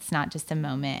forever. It's not just a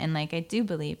moment. And like, I do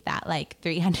believe that like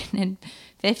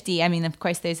 350, I mean, of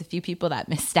course there's a few people that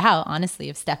missed out, honestly,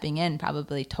 of stepping in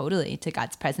probably totally to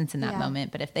God's presence in that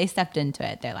moment. But if they stepped into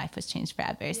it, their life was changed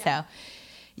forever. So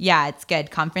yeah, it's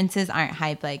good. Conferences aren't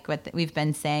hype, like what we've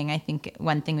been saying. I think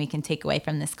one thing we can take away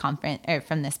from this conference or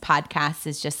from this podcast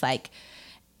is just like,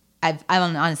 I've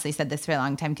honestly said this for a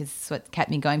long time because it's what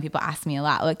kept me going. People ask me a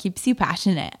lot, what keeps you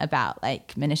passionate about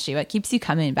like ministry? What keeps you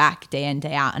coming back day in,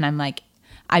 day out? And I'm like,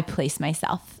 I place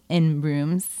myself in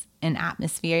rooms and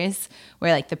atmospheres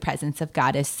where like the presence of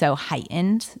God is so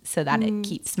heightened so that it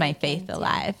keeps my faith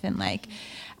alive. And like,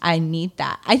 I need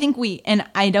that. I think and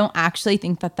I don't actually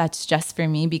think that that's just for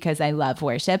me because I love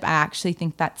worship. I actually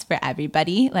think that's for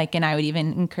everybody. Like, and I would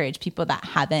even encourage people that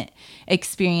haven't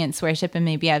experienced worship and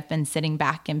maybe have been sitting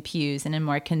back in pews in a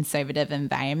more conservative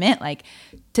environment, like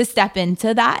to step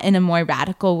into that in a more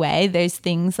radical way. There's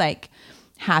things like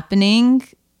happening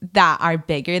that are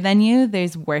bigger than you.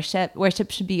 There's worship.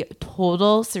 Worship should be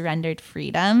total surrendered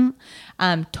freedom,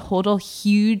 total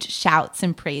huge shouts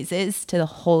and praises to the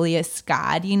holiest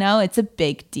God. You know, it's a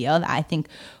big deal that I think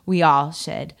we all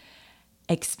should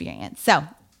experience. So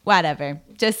whatever,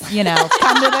 just, you know,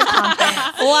 come to the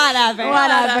conference. Whatever.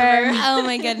 Oh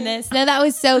my goodness. No, that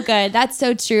was so good. That's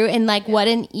so true. And like, what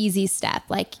an easy step.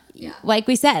 Like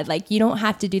we said, like you don't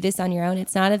have to do this on your own.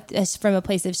 It's not from a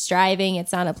place of striving.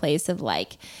 It's not a place of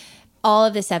like all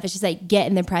of this stuff. It's just like get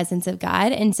in the presence of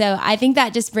God. And so I think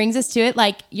that just brings us to it.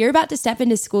 Like you're about to step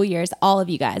into school years, all of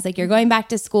you guys, like you're going back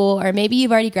to school or maybe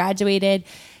you've already graduated.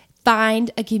 Find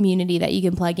a community that you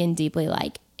can plug in deeply.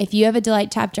 Like if you have a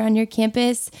Delight chapter on your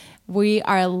campus, we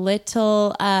are a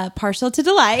little partial to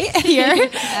Delight here,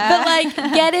 but like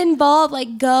get involved,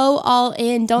 like go all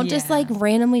in. Don't just like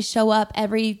randomly show up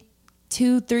every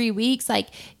 2-3 weeks. Like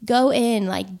go in,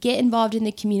 like get involved in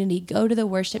the community, go to the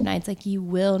worship nights. Like you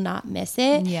will not miss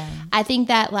it. Yeah. I think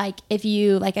that like if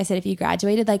you, like I said, if you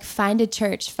graduated, like find a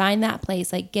church, find that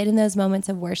place, like get in those moments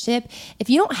of worship. If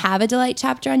you don't have a Delight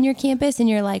chapter on your campus and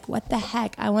you're like, what the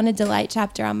heck, I want a Delight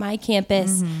chapter on my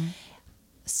campus.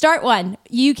 Start one.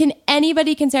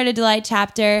 Anybody can start a Delight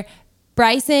chapter.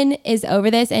 Bryson is over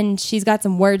this and she's got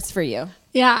some words for you.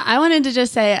 Yeah, I wanted to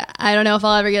just say, I don't know if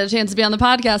I'll ever get a chance to be on the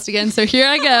podcast again, so here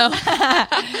I go.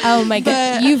 Oh my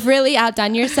God. You've really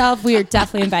outdone yourself. We are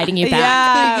definitely inviting you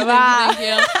back. Yeah, thank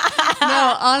you.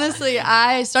 No, honestly,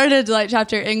 I started a Delight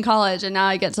chapter in college, and now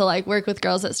I get to like work with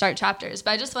girls that start chapters.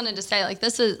 But I just wanted to say, like,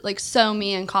 this is like so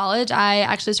me in college. I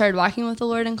actually started walking with the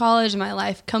Lord in college, and my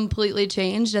life completely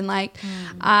changed. And like,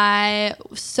 I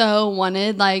so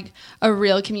wanted like a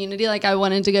real community. Like, I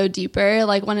wanted to go deeper.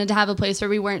 Like, wanted to have a place where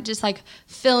we weren't just like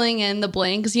filling in the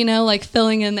blanks, you know, like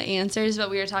filling in the answers,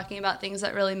 but we were talking about things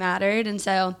that really mattered. And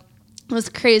so it was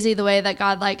crazy the way that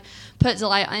God like put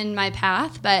Delight in my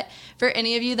path. But for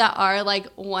any of you that are like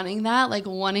wanting that, like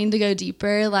wanting to go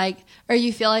deeper, like, or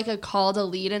you feel like a call to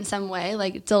lead in some way,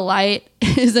 like Delight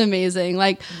is amazing.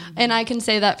 Like, and I can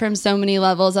say that from so many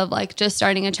levels of like just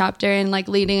starting a chapter and like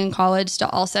leading in college to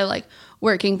also like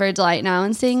working for Delight now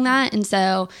and seeing that. And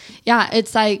so, yeah,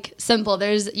 it's like simple.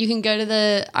 You can go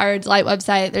to our Delight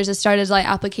website. There's a Start a Delight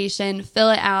application, fill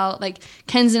it out. Like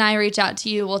Ken's and I reach out to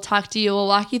you. We'll talk to you. We'll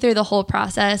walk you through the whole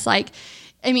process. Like,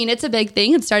 I mean, it's a big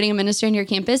thing. It's starting a ministry on your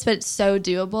campus, but it's so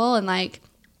doable. And like,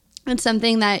 it's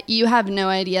something that you have no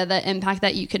idea the impact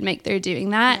that you could make through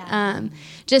doing that. Yeah.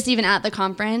 Just even at the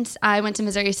conference, I went to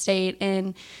Missouri State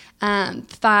and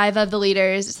 5 of the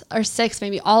leaders, or 6,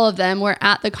 maybe all of them, were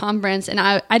at the conference, and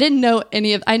I didn't know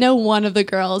I know one of the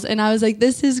girls, and I was like,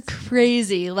 this is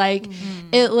crazy. Like,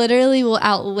 it literally will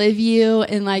outlive you,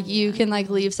 and like, you can like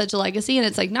leave such a legacy, and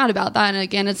it's like not about that. And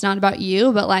again, it's not about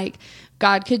you, but like,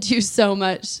 God could do so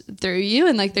much through you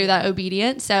and like through that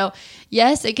obedience. So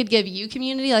yes, it could give you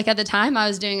community. Like at the time I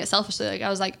was doing it selfishly. Like I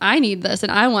was like, I need this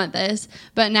and I want this.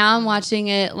 But now I'm watching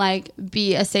it like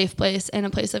be a safe place and a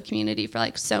place of community for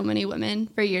like so many women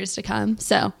for years to come.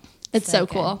 So it's so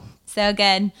cool. So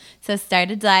good. So start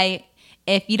a Delight.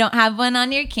 If you don't have one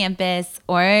on your campus,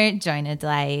 or join a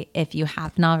Delight if you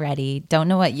haven't already. Don't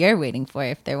know what you're waiting for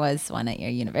if there was one at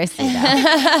your university.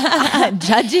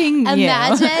 Judging you.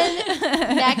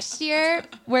 Imagine next year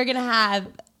we're going to have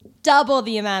double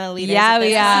the amount of leaders. Yeah,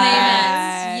 we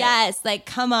are. Yes, like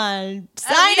come on,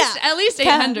 sign up. At least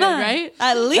 800, right?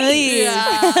 At least.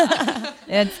 Yeah.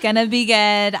 It's gonna be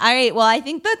good. All right. Well, I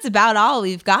think that's about all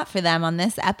we've got for them on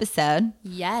this episode.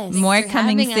 Yes. More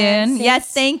coming soon.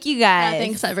 Yes. Thank you guys. Yeah,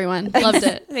 thanks everyone. Loved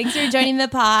it. Thanks for joining the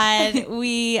pod.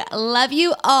 We love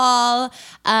you all.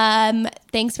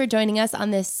 Thanks for joining us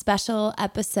on this special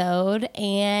episode,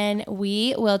 and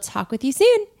we will talk with you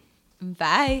soon.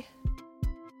 Bye.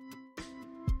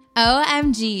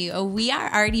 OMG, we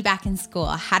are already back in school.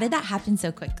 How did that happen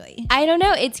so quickly? I don't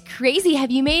know. It's crazy.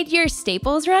 Have you made your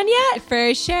Staples run yet?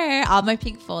 For sure. All my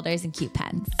pink folders and cute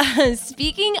pens.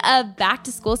 Speaking of back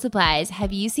to school supplies,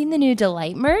 have you seen the new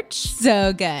Delight merch?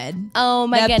 So good. Oh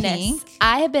my goodness. Pink.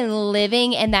 I have been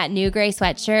living in that new gray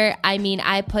sweatshirt. I mean,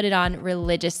 I put it on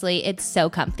religiously. It's so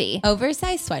comfy.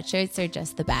 Oversized sweatshirts are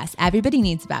just the best. Everybody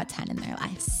needs about 10 in their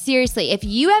life. Seriously, if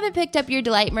you haven't picked up your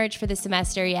Delight merch for the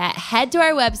semester yet, head to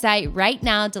our website, website right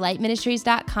now,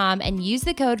 delightministries.com, and use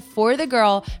the code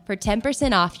FORTHEGIRL for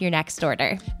 10% off your next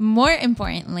order. More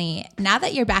importantly, now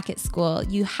that you're back at school,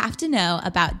 you have to know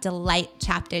about Delight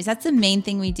chapters. That's the main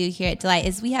thing we do here at Delight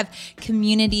is we have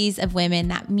communities of women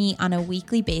that meet on a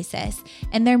weekly basis,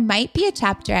 and there might be a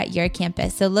chapter at your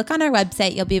campus. So look on our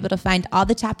website. You'll be able to find all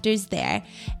the chapters there.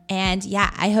 And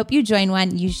yeah, I hope you join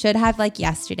one. You should have like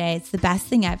yesterday. It's the best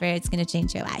thing ever. It's going to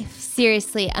change your life.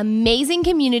 Seriously, amazing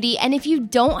community. And if you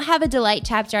don't have a Delight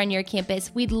chapter on your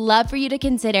campus, we'd love for you to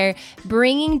consider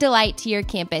bringing Delight to your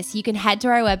campus. You can head to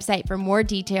our website for more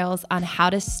details on how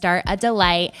to start a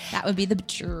Delight. That would be the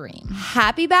dream.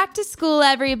 Happy back to school,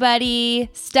 everybody.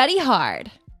 Study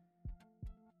hard.